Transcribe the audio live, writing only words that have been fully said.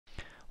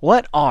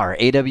What are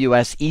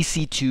AWS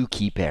EC2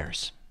 key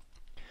pairs?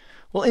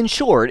 Well, in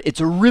short,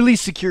 it's a really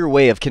secure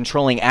way of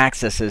controlling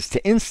accesses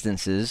to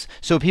instances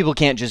so people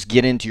can't just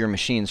get into your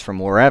machines from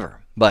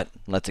wherever. But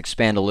let's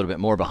expand a little bit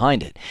more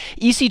behind it.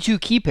 EC2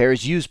 key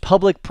pairs use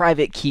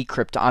public-private key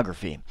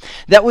cryptography.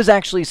 That was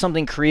actually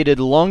something created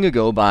long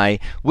ago by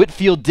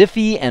Whitfield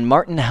Diffie and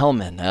Martin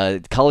Hellman,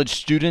 a college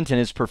student and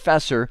his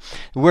professor,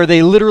 where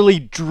they literally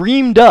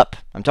dreamed up,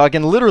 I'm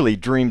talking literally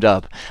dreamed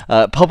up,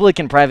 public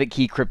and private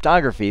key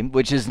cryptography,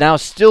 which is now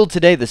still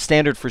today the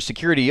standard for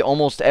security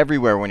almost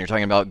everywhere when you're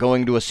talking about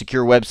going to a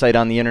secure website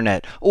on the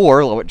internet,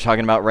 or what we're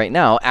talking about right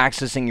now,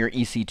 accessing your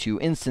EC2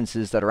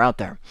 instances that are out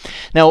there.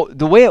 Now,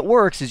 the way it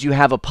works is you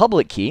have a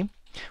public key,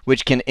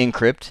 which can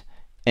encrypt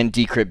and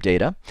decrypt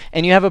data,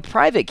 and you have a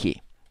private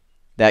key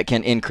that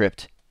can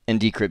encrypt and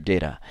decrypt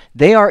data.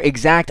 They are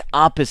exact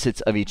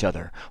opposites of each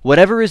other.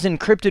 Whatever is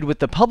encrypted with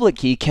the public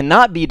key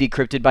cannot be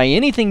decrypted by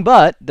anything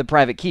but the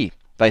private key.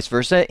 Vice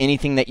versa,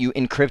 anything that you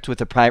encrypt with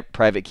a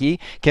private key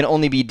can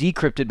only be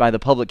decrypted by the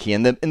public key.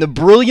 And the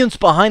brilliance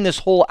behind this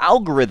whole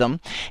algorithm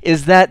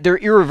is that they're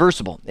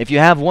irreversible. If you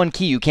have one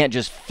key, you can't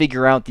just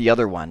figure out the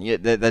other one.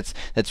 That's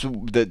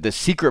the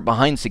secret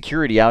behind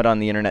security out on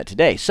the internet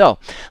today. So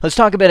let's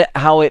talk about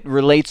how it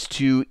relates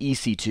to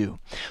EC2.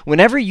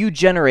 Whenever you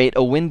generate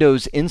a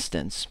Windows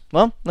instance,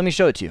 well, let me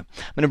show it to you.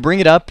 I'm going to bring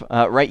it up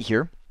right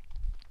here.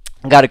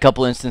 Got a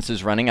couple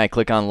instances running. I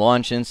click on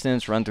Launch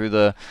Instance, run through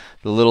the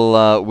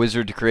little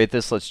wizard to create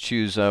this. Let's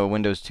choose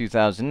Windows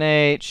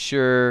 2008.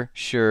 Sure.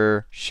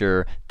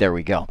 There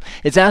we go.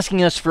 It's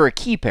asking us for a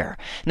key pair.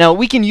 Now,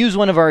 we can use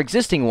one of our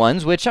existing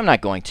ones, which I'm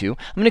not going to.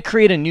 I'm going to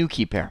create a new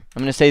key pair. I'm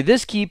going to say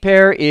this key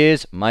pair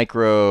is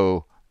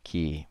micro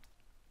key.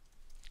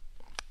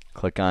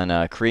 Click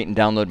on Create and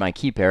Download my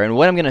key pair. And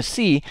what I'm going to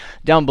see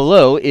down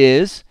below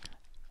is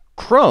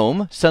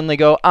Chrome suddenly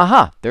go,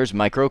 aha, there's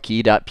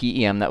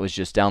microkey.pem that was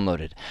just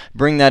downloaded.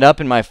 Bring that up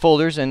in my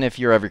folders, and if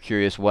you're ever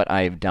curious what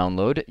I've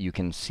downloaded, you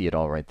can see it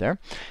all right there.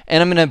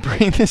 And I'm going to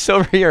bring this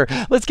over here.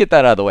 Let's get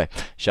that out of the way,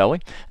 shall we?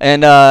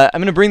 And I'm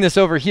going to bring this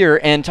over here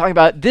and talk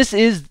about, this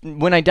is,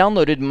 when I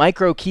downloaded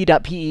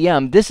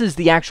microkey.pem, this is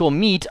the actual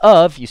meat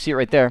of, you see it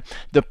right there,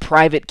 the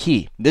private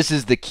key. This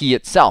is the key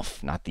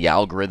itself, not the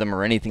algorithm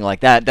or anything like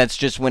that. That's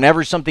just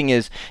whenever something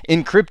is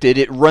encrypted,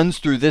 it runs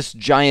through this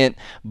giant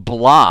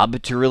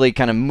blob to really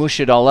kind of mush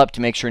it all up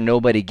to make sure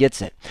nobody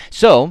gets it.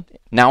 So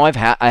now I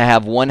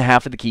have one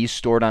half of the keys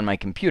stored on my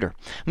computer.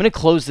 I'm going to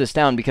close this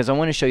down because I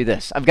want to show you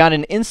this. I've got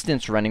an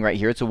instance running right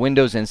here. It's a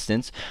Windows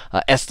instance.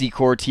 SD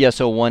Core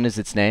TS01 is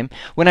its name.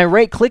 When I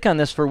right click on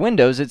this for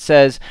Windows, it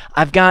says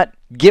I've got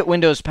get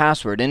Windows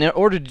password. And in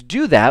order to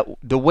do that,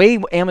 the way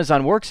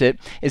Amazon works it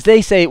is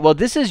they say, well,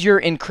 this is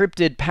your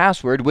encrypted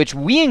password, which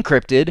we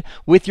encrypted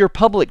with your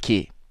public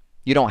key.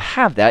 You don't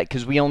have that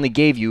because we only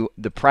gave you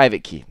the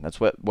private key. That's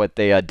what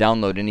they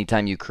download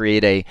anytime you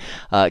create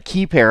a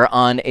key pair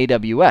on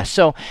AWS.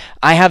 So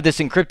I have this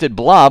encrypted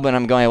blob, and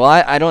I'm going,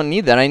 well, I don't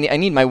need that. I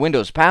need my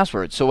Windows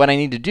password. So what I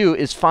need to do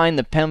is find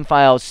the PEM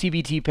file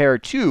CBT pair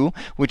 2,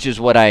 which is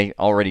what I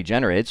already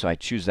generated. So I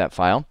choose that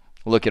file.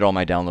 Look at all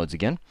my downloads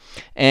again.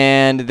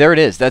 And there it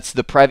is. That's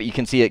the private. You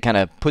can see it kind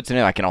of puts it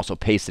in. I can also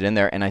paste it in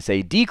there. And I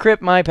say, decrypt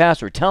my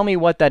password. Tell me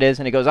what that is.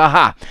 And it goes,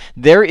 aha,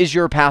 there is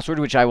your password,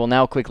 which I will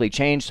now quickly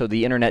change so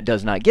the internet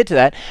does not get to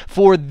that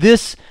for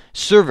this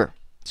server.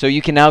 So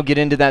you can now get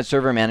into that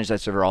server, manage that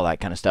server, all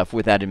that kind of stuff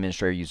with that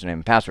administrator username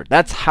and password.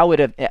 That's how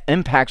it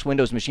impacts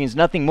Windows machines,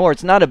 nothing more.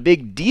 It's not a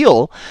big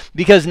deal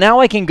because now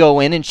I can go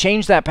in and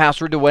change that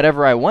password to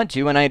whatever I want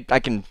to, and I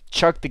can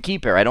chuck the key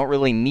pair. I don't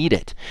really need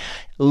it.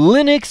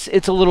 Linux,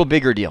 it's a little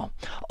bigger deal.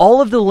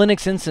 All of the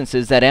Linux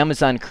instances that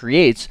Amazon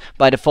creates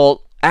by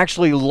default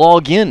actually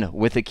log in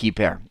with a key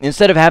pair.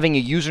 Instead of having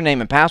a username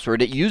and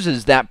password, it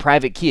uses that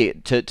private key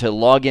to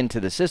log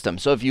into the system.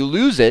 So if you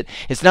lose it,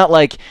 it's not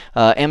like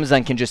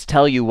Amazon can just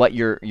tell you what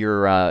your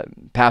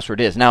password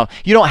is. Now,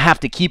 you don't have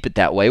to keep it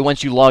that way.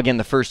 Once you log in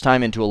the first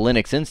time into a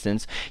Linux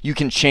instance, you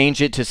can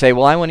change it to say,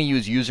 well, I want to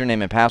use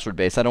username and password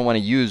based. I don't want to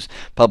use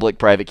public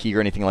private key or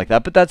anything like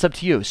that, but that's up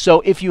to you.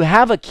 So if you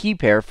have a key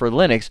pair for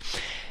Linux,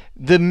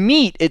 the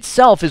meat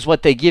itself is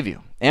what they give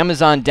you.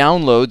 Amazon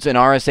downloads an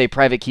RSA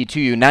private key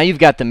to you. Now you've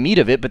got the meat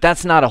of it, but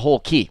that's not a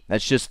whole key.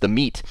 That's just the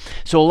meat.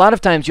 So a lot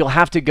of times you'll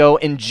have to go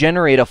and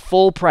generate a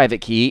full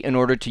private key in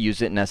order to use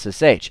it in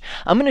SSH.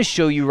 I'm going to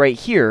show you right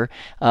here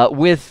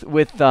with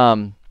what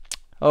am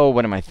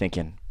I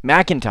thinking?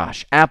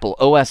 Macintosh, Apple,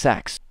 OS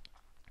X.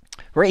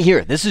 Right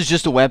here, this is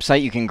just a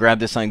website. You can grab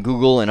this on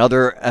Google and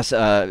other,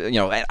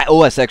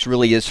 OS X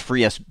really is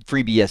free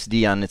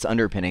BSD on its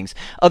underpinnings.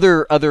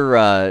 Other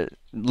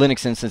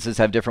Linux instances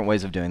have different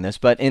ways of doing this,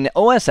 but in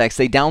OS X,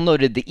 they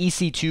downloaded the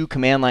EC2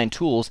 command line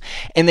tools,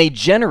 and they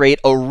generate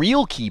a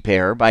real key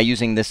pair by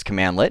using this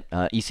commandlet,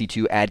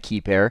 EC2 add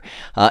key pair,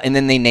 and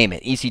then they name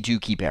it,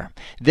 EC2 key pair.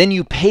 Then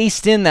you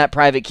paste in that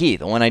private key,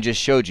 the one I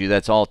just showed you,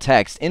 that's all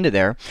text, into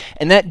there,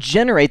 and that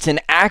generates an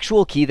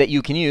actual key that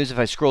you can use. If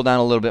I scroll down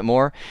a little bit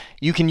more,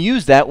 you can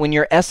use that when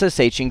you're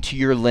SSHing to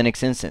your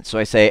Linux instance. So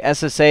I say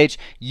SSH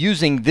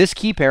using this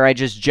key pair I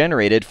just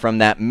generated from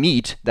that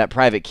meet, that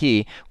private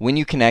key, when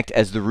you connect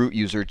as the root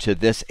user to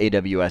this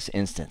AWS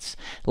instance.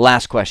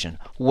 Last question,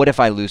 what if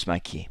I lose my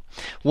key?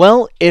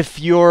 Well, if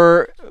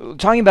you're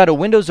talking about a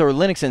Windows or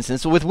Linux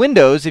instance, with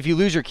Windows, if you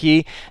lose your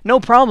key, no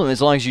problem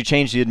as long as you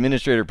change the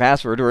administrator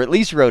password or at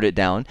least wrote it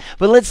down.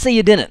 But let's say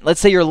you didn't. Let's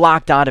say you're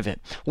locked out of it.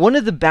 One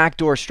of the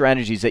backdoor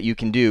strategies that you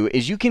can do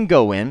is you can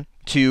go in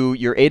to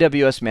your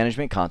AWS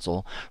Management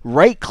Console,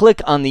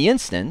 right-click on the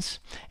instance,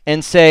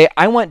 and say,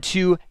 I want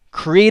to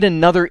create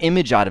another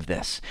image out of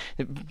this.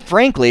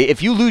 Frankly,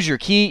 if you lose your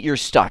key, you're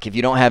stuck if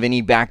you don't have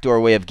any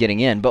backdoor way of getting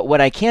in. But what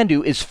I can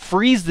do is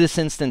freeze this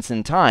instance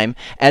in time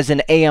as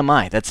an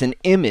AMI. That's an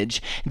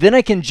image. Then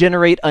I can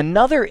generate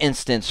another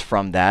instance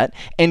from that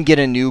and get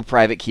a new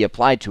private key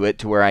applied to it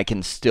to where I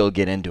can still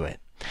get into it.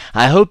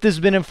 I hope this has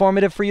been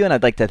informative for you, and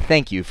I'd like to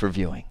thank you for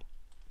viewing.